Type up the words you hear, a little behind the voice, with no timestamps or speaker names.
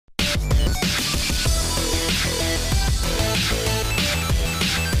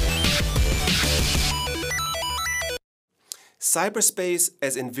Cyberspace,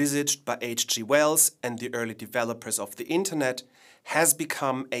 as envisaged by H.G. Wells and the early developers of the Internet, has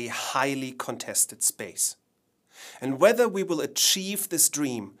become a highly contested space. And whether we will achieve this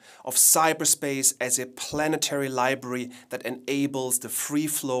dream of cyberspace as a planetary library that enables the free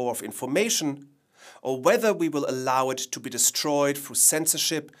flow of information, or whether we will allow it to be destroyed through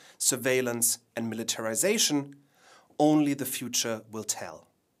censorship, surveillance, and militarization, only the future will tell.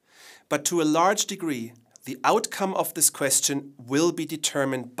 But to a large degree, the outcome of this question will be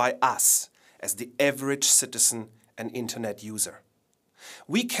determined by us as the average citizen and Internet user.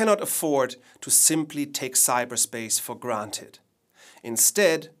 We cannot afford to simply take cyberspace for granted.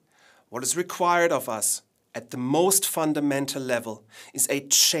 Instead, what is required of us at the most fundamental level is a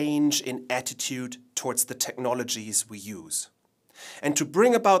change in attitude towards the technologies we use. And to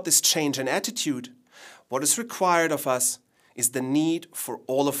bring about this change in attitude, what is required of us is the need for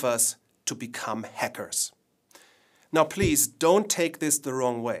all of us to become hackers. Now please don't take this the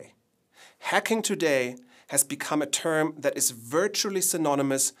wrong way. Hacking today has become a term that is virtually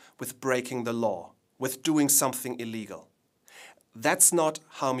synonymous with breaking the law, with doing something illegal. That's not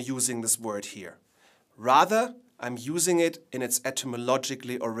how I'm using this word here. Rather, I'm using it in its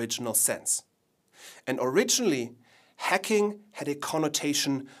etymologically original sense. And originally, hacking had a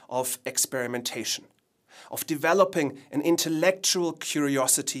connotation of experimentation, of developing an intellectual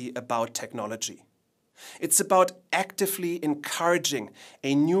curiosity about technology. It's about actively encouraging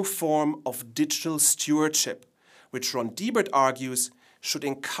a new form of digital stewardship, which Ron Deibert argues should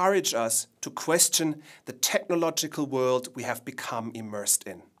encourage us to question the technological world we have become immersed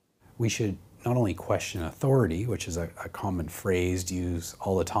in. We should not only question authority, which is a common phrase used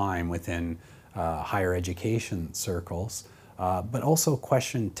all the time within higher education circles, but also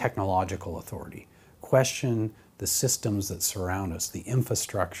question technological authority, question the systems that surround us, the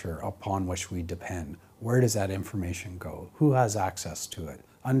infrastructure upon which we depend. Where does that information go? Who has access to it?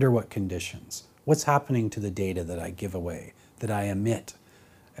 Under what conditions? What's happening to the data that I give away, that I emit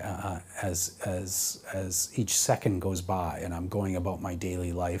as each second goes by and I'm going about my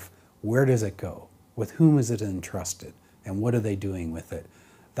daily life? Where does it go? With whom is it entrusted? And what are they doing with it?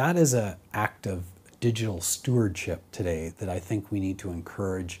 That is an act of digital stewardship today that I think we need to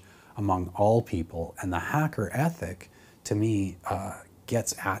encourage among all people. And the hacker ethic, to me,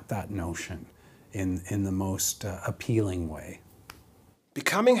 gets at that notion in the most appealing way.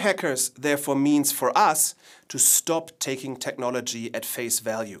 Becoming hackers, therefore, means for us to stop taking technology at face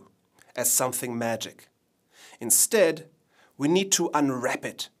value, as something magic. Instead, we need to unwrap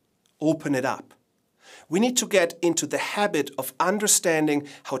it, open it up. We need to get into the habit of understanding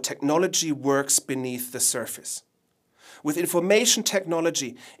how technology works beneath the surface. With information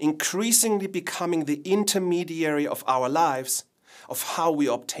technology increasingly becoming the intermediary of our lives, of how we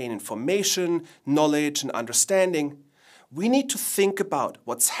obtain information, knowledge, and understanding, we need to think about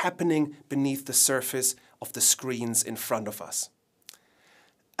what's happening beneath the surface of the screens in front of us.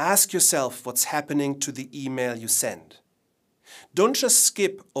 Ask yourself what's happening to the email you send. Don't just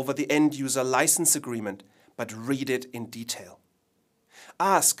skip over the end-user license agreement, but read it in detail.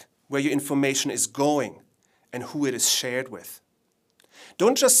 Ask where your information is going and who it is shared with.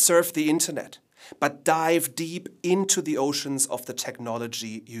 Don't just surf the internet, but dive deep into the oceans of the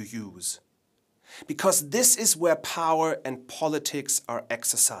technology you use. Because this is where power and politics are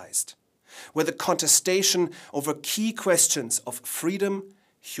exercised, where the contestation over key questions of freedom,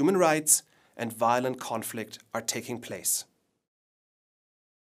 human rights, and violent conflict are taking place.